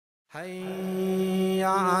حي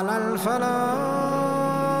على الفلاح.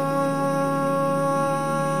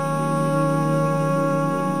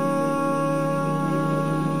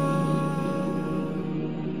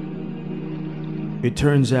 It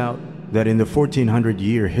turns out that in the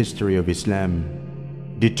 1400-year history of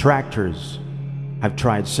Islam, detractors have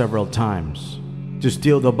tried several times to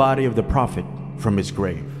steal the body of the Prophet from his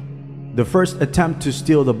grave. The first attempt to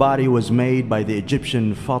steal the body was made by the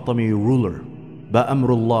Egyptian Fatimid ruler,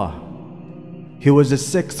 Ba'amrullah. He was the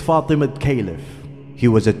sixth Fatimid caliph. He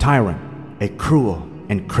was a tyrant, a cruel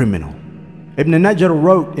and criminal. Ibn Najjar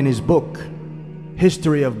wrote in his book,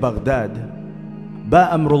 History of Baghdad,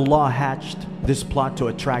 Ba'amrullah hatched this plot to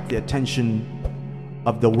attract the attention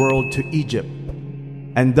of the world to Egypt,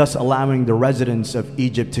 and thus allowing the residents of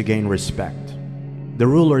Egypt to gain respect. The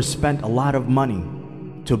ruler spent a lot of money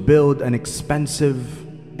to build an expensive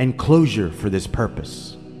enclosure for this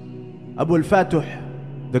purpose. Abu al-Fatuh,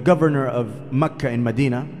 the governor of Mecca and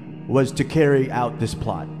Medina, was to carry out this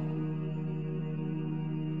plot.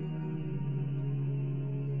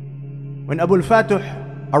 When Abu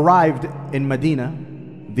al-Fatuh arrived in Medina,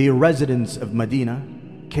 the residents of Medina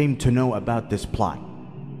came to know about this plot.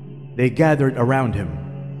 They gathered around him.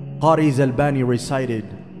 Qari Zalbani recited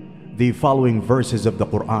the following verses of the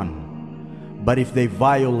Quran. But if they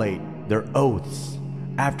violate their oaths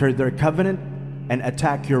after their covenant and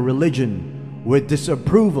attack your religion with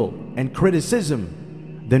disapproval and criticism,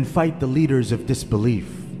 then fight the leaders of disbelief.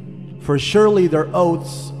 For surely their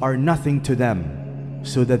oaths are nothing to them,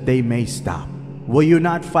 so that they may stop. Will you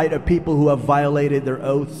not fight a people who have violated their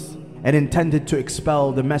oaths and intended to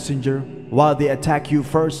expel the messenger while they attack you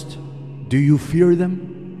first? Do you fear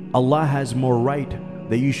them? Allah has more right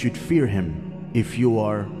that you should fear him if you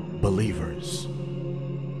are believers.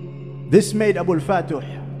 This made Abu al-Fatuh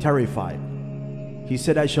terrified. He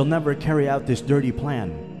said, I shall never carry out this dirty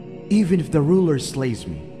plan, even if the ruler slays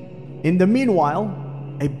me. In the meanwhile,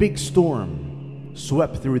 a big storm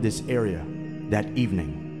swept through this area that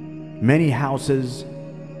evening. Many houses,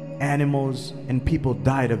 animals, and people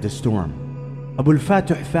died of the storm. Abu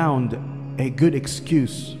al-Fatuh found a good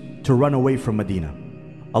excuse to run away from Medina.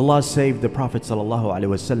 Allah saved the Prophet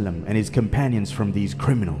ﷺ and his companions from these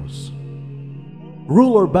criminals.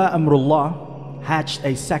 Ruler Ba'amrullah hatched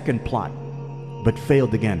a second plot, but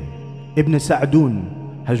failed again. Ibn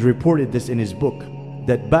Sa'dun has reported this in his book,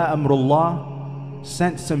 that Ba'amrullah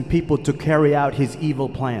sent some people to carry out his evil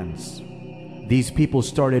plans. These people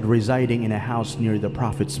started residing in a house near the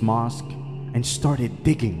Prophet's mosque and started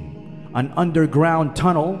digging an underground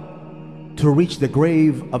tunnel to reach the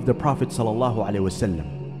grave of the Prophet ﷺ.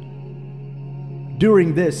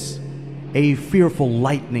 During this, a fearful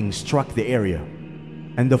lightning struck the area,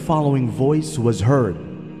 and the following voice was heard,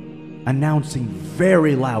 announcing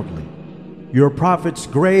very loudly, your Prophet's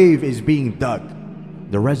grave is being dug.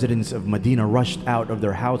 The residents of Medina rushed out of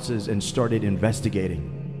their houses and started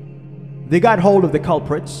investigating. They got hold of the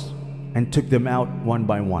culprits and took them out one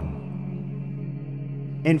by one.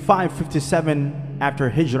 In 557 after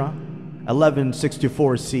Hijrah,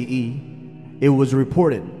 1164 CE, it was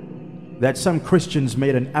reported that some Christians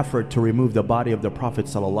made an effort to remove the body of the Prophet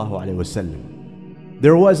ﷺ.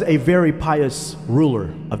 There was a very pious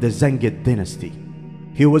ruler of the Zengid dynasty.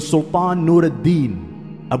 He was Sultan Nur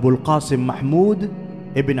ad-Din Abu al-Qasim Mahmud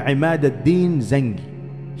ibn Imad ad-Din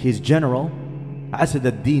Zengi. His general, Asad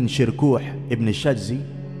ad-Din Shirkuh ibn Shadzi,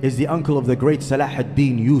 is the uncle of the great Salah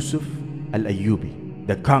ad-Din Yusuf al-Ayyubi,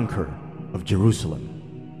 the conqueror of Jerusalem.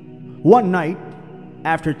 One night,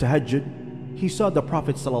 after Tahajjud, he saw the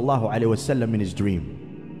Prophet ﷺ in his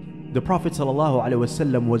dream. The Prophet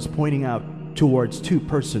ﷺ was pointing out towards two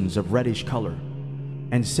persons of reddish color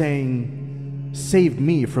and saying, save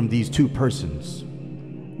me from these two persons.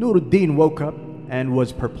 Nuruddin woke up and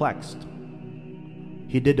was perplexed.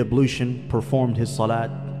 He did ablution, performed his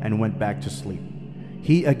salat, and went back to sleep.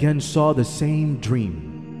 He again saw the same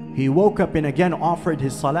dream. He woke up and again offered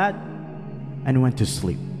his salat and went to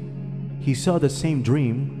sleep. He saw the same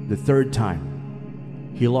dream the third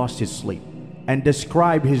time. He lost his sleep and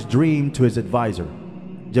described his dream to his advisor,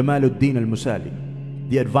 Jamaluddin al-Musali.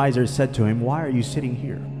 The advisor said to him, why are you sitting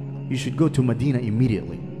here? You should go to Medina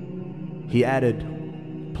immediately. He added,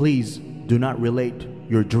 please do not relate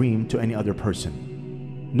your dream to any other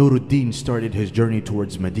person. Nuruddin started his journey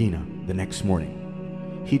towards Medina the next morning.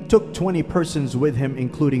 He took 20 persons with him,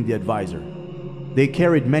 including the advisor. They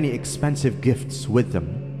carried many expensive gifts with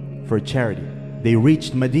them for charity. They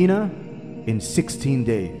reached Medina in 16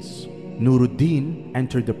 days. Nuruddin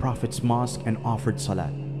entered the Prophet's mosque and offered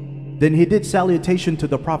salat. Then he did salutation to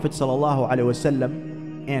the Prophet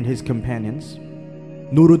ﷺ and his companions.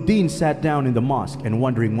 Nuruddin sat down in the mosque and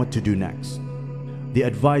wondering what to do next. The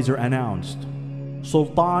advisor announced,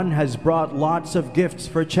 Sultan has brought lots of gifts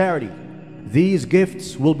for charity. These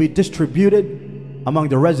gifts will be distributed among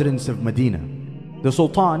the residents of Medina. The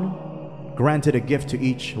Sultan granted a gift to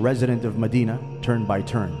each resident of Medina, turn by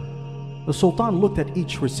turn. The Sultan looked at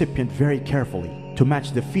each recipient very carefully to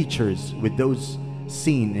match the features with those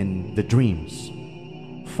seen in the dreams.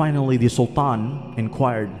 Finally, the Sultan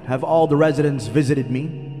inquired, have all the residents visited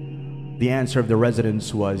me? The answer of the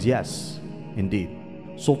residents was yes, indeed.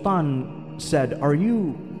 Sultan said, are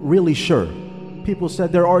you really sure? People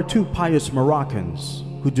said there are 2 pious Moroccans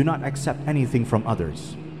who do not accept anything from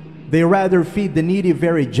others. They rather feed the needy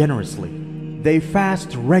very generously. They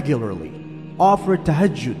fast regularly, offer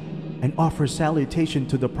tahajjud, and offer salutation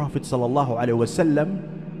to the Prophet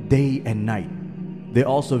ﷺ day and night. They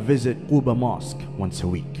also visit Quba Mosque once a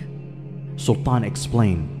week. Sultan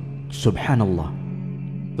explained,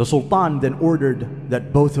 Subhanallah. The Sultan then ordered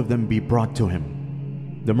that both of them be brought to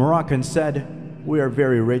him. The Moroccans said, we are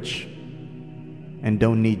very rich and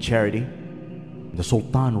don't need charity. The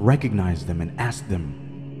Sultan recognized them and asked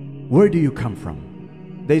them, where do you come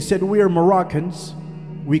from? They said, we are Moroccans.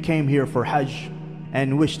 We came here for Hajj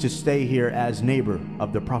and wish to stay here as neighbor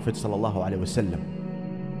of the Prophet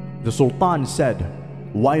ﷺ. The Sultan said,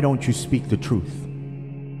 why don't you speak the truth?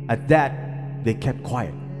 At that, they kept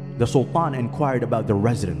quiet. The Sultan inquired about the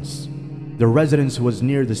residence. The residence was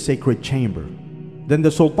near the sacred chamber. Then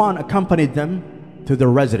the Sultan accompanied them to the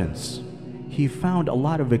residence. He found a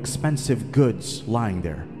lot of expensive goods lying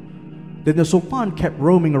there. Then the Sultan kept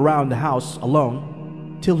roaming around the house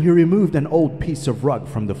alone till he removed an old piece of rug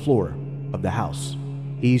from the floor of the house.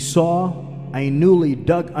 He saw a newly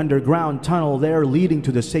dug underground tunnel there leading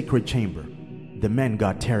to the sacred chamber. The men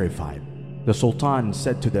got terrified. The Sultan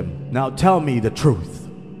said to them, now tell me the truth.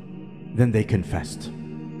 Then they confessed,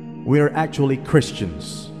 we are actually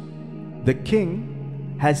Christians. The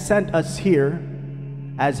king has sent us here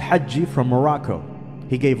as Hajji from Morocco.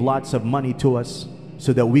 He gave lots of money to us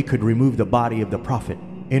so that we could remove the body of the Prophet.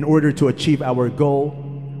 In order to achieve our goal,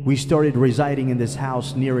 we started residing in this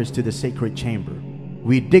house nearest to the sacred chamber.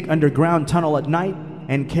 We dig underground tunnel at night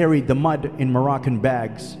and carried the mud in Moroccan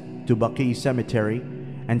bags to Baqi cemetery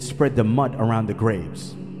and spread the mud around the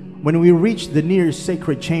graves. When we reached the near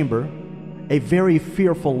sacred chamber, a very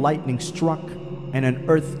fearful lightning struck and an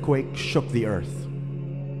earthquake shook the earth.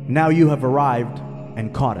 Now you have arrived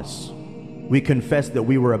and caught us. We confessed that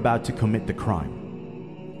we were about to commit the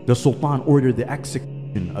crime. The Sultan ordered the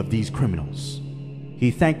execution of these criminals.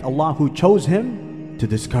 He thanked Allah who chose him to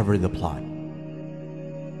discover the plot.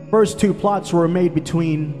 First 2 plots were made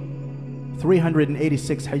between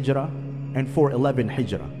 386 Hijrah and 411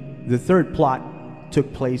 Hijrah. The third plot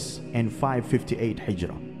took place in 558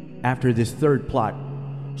 Hijrah. After this third plot,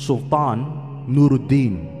 Sultan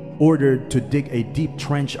Nuruddin ordered to dig a deep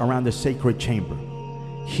trench around the sacred chamber.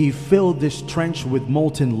 He filled this trench with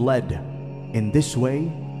molten lead. In this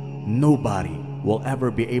way, nobody will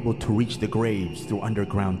ever be able to reach the graves through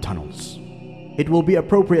underground tunnels. It will be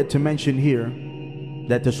appropriate to mention here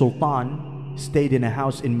that the Sultan stayed in a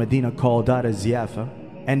house in Medina called Dar al-Ziyafa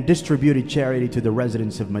and distributed charity to the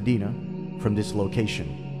residents of Medina from this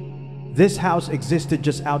location. This house existed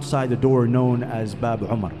just outside the door known as Bab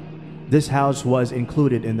Umar. This house was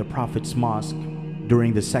included in the Prophet's mosque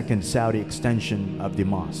during the second Saudi extension of the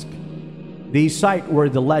mosque. The site where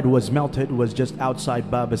the lead was melted was just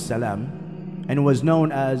outside Bab al-Salam and was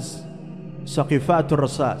known as Saqifat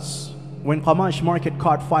al-Rasas. When Qamash market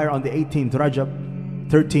caught fire on the 18th Rajab,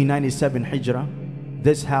 1397 Hijrah,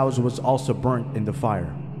 this house was also burnt in the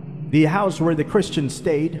fire. The house where the Christians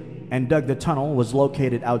stayed and dug the tunnel was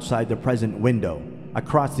located outside the present window,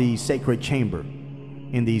 across the sacred chamber,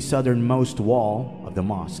 in the southernmost wall of the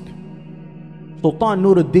mosque. Sultan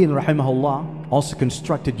Nuruddin rahimahullah also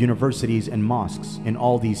constructed universities and mosques in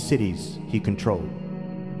all these cities he controlled.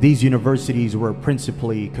 These universities were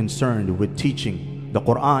principally concerned with teaching the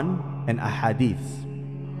Quran and Ahadith.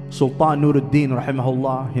 Sultan Nuruddin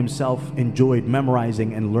rahimahullah himself enjoyed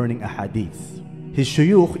memorizing and learning Ahadith. His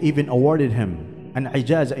shuyukh even awarded him an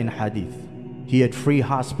ijaza in Hadith. He had free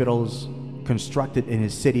hospitals constructed in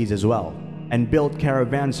his cities as well, and built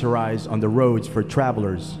caravanserais on the roads for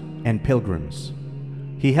travelers and pilgrims.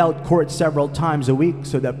 He held court several times a week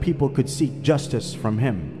so that people could seek justice from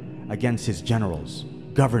him against his generals,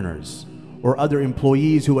 governors, or other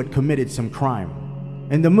employees who had committed some crime.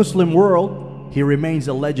 In the Muslim world, he remains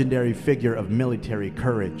a legendary figure of military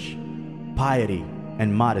courage, piety,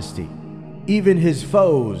 and modesty. Even his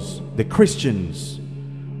foes, the Christians,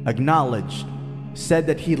 acknowledged, said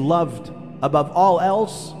that he loved above all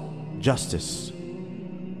else justice.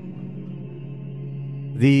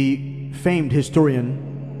 The famed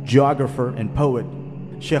historian, geographer, and poet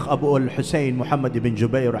Sheikh Abu al-Hussein Muhammad ibn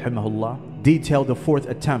Jubayr rahimahullah detailed the fourth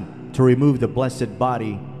attempt to remove the blessed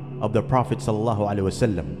body of the Prophet sallallahu alaihi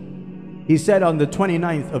wasallam. He said, on the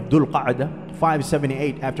 29th of Dhul Qa'dah,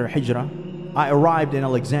 578 after Hijrah, I arrived in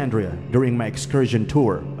Alexandria during my excursion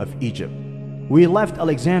tour of Egypt. We left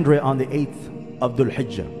Alexandria on the 8th of Dhul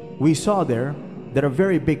Hijjah. We saw there that a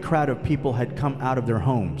very big crowd of people had come out of their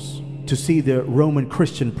homes to see the Roman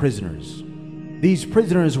Christian prisoners. These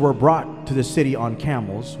prisoners were brought to the city on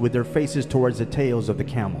camels with their faces towards the tails of the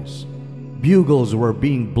camels. Bugles were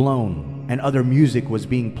being blown and other music was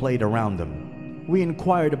being played around them. We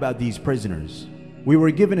inquired about these prisoners. We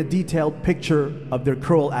were given a detailed picture of their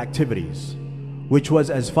cruel activities, which was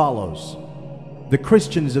as follows. The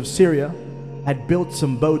Christians of Syria had built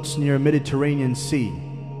some boats near Mediterranean Sea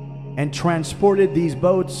and transported these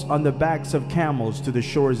boats on the backs of camels to the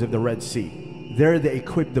shores of the Red Sea. There they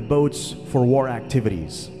equipped the boats for war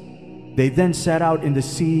activities. They then set out in the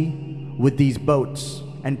sea with these boats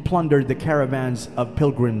and plundered the caravans of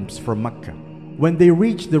pilgrims from Mecca. When they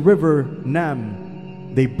reached the river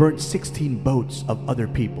Nam, they burnt 16 boats of other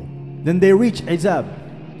people. Then they reached Izab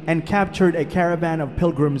and captured a caravan of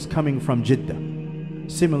pilgrims coming from Jeddah.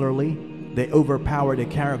 Similarly, they overpowered a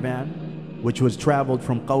caravan which was traveled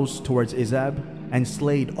from Qaws towards Izab and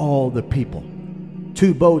slayed all the people.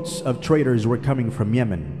 2 boats of traders were coming from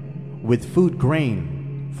Yemen with food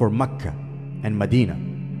grain for Mecca and Medina.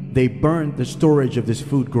 They burned the storage of this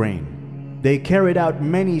food grain. They carried out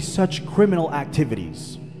many such criminal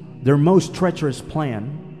activities. Their most treacherous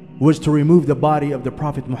plan was to remove the body of the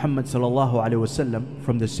Prophet Muhammad ﷺ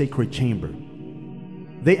from the sacred chamber.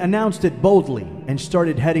 They announced it boldly and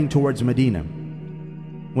started heading towards Medina.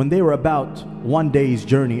 When they were about 1 day's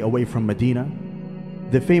journey away from Medina,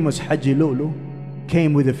 the famous Haji Lulu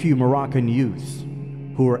came with a few Moroccan youths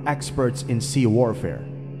who were experts in sea warfare.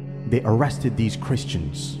 They arrested these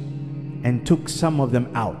Christians and took some of them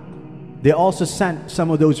out. They also sent some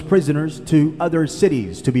of those prisoners to other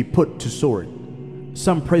cities to be put to sword.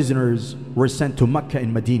 Some prisoners were sent to Mecca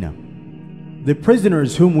and Medina. The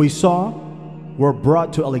prisoners whom we saw were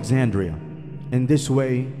brought to Alexandria. In this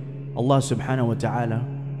way, Allah subhanahu wa ta'ala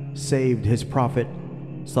saved His Prophet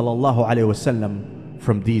sallallahu alaihi wasallam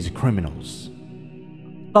from these criminals.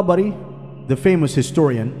 Tabari, the famous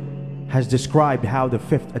historian, has described how the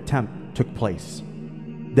 5th attempt took place.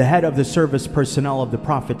 The head of the service personnel of the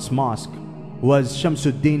Prophet's mosque was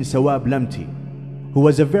Shamsuddin Sawab Lamti, who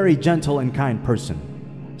was a very gentle and kind person.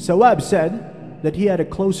 Sawab said that he had a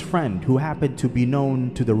close friend who happened to be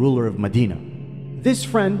known to the ruler of Medina. This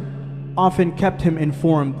friend often kept him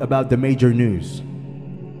informed about the major news.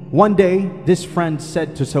 One day, this friend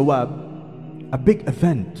said to Sawab, "A big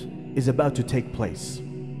event is about to take place.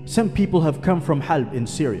 Some people have come from Halb in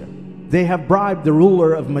Syria. They have bribed the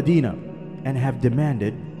ruler of Medina and have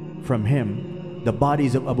demanded from him the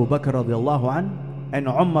bodies of Abu Bakr radiallahu an and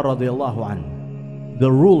Umar radiallahu an.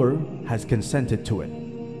 The ruler has consented to it."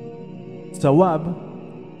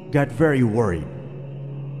 Sawab got very worried.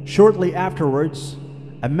 Shortly afterwards,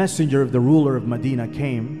 a messenger of the ruler of Medina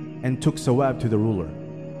came and took Sawab to the ruler.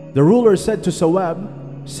 The ruler said to Sawab,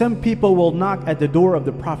 "Some people will knock at the door of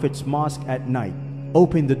the Prophet's mosque at night.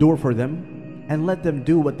 Open the door for them and let them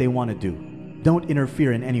do what they want to do. Don't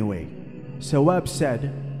interfere in any way." Sawab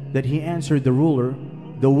said that he answered the ruler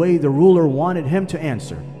the way the ruler wanted him to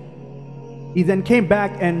answer. He then came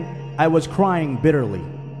back and I was crying bitterly.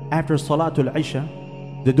 After Salatul Isha,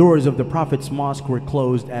 the doors of the Prophet's mosque were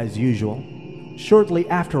closed as usual. Shortly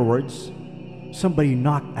afterwards, somebody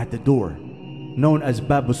knocked at the door, known as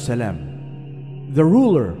Babus Salam. The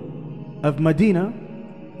ruler of Medina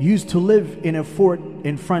used to live in a fort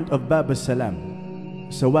in front of Babus Salam.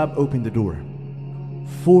 Sawab opened the door.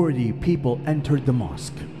 40 people entered the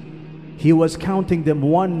mosque. He was counting them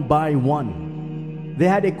one by one. They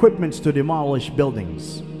had equipments to demolish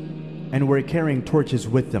buildings and were carrying torches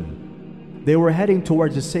with them. They were heading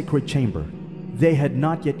towards the sacred chamber. They had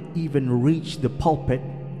not yet even reached the pulpit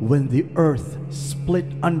when the earth split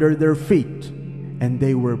under their feet and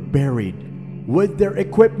they were buried with their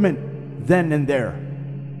equipment then and there.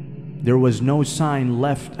 There was no sign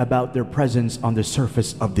left about their presence on the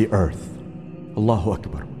surface of the earth. Allahu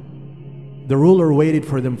Akbar. The ruler waited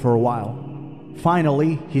for them for a while.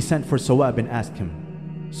 Finally, he sent for Sawab and asked him,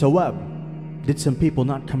 "Sawab, did some people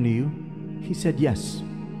not come to you?" He said, "Yes,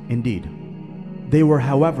 indeed. They were,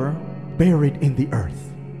 however, buried in the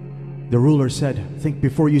earth." The ruler said, "Think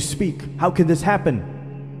before you speak. How can this happen?"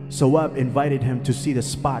 Sawab invited him to see the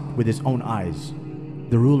spot with his own eyes.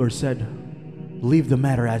 The ruler said, "Leave the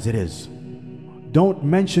matter as it is. Don't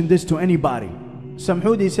mention this to anybody."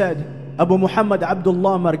 Samhudi said, Abu Muhammad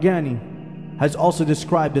Abdullah Margani has also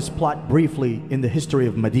described this plot briefly in the history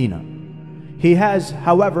of Medina. He has,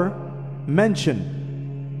 however,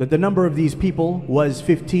 mentioned that the number of these people was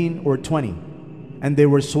 15 or 20, and they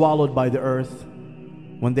were swallowed by the earth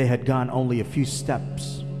when they had gone only a few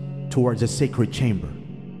steps towards a sacred chamber.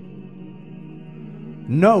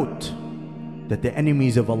 Note that the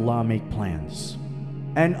enemies of Allah make plans,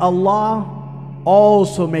 and Allah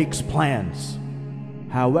also makes plans.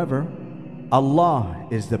 However, Allah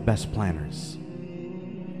is the best planners.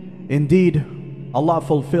 Indeed, Allah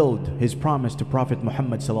fulfilled His promise to Prophet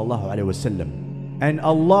Muhammad sallallahu alaihi wasallam, and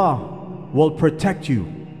Allah will protect you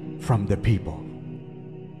from the people.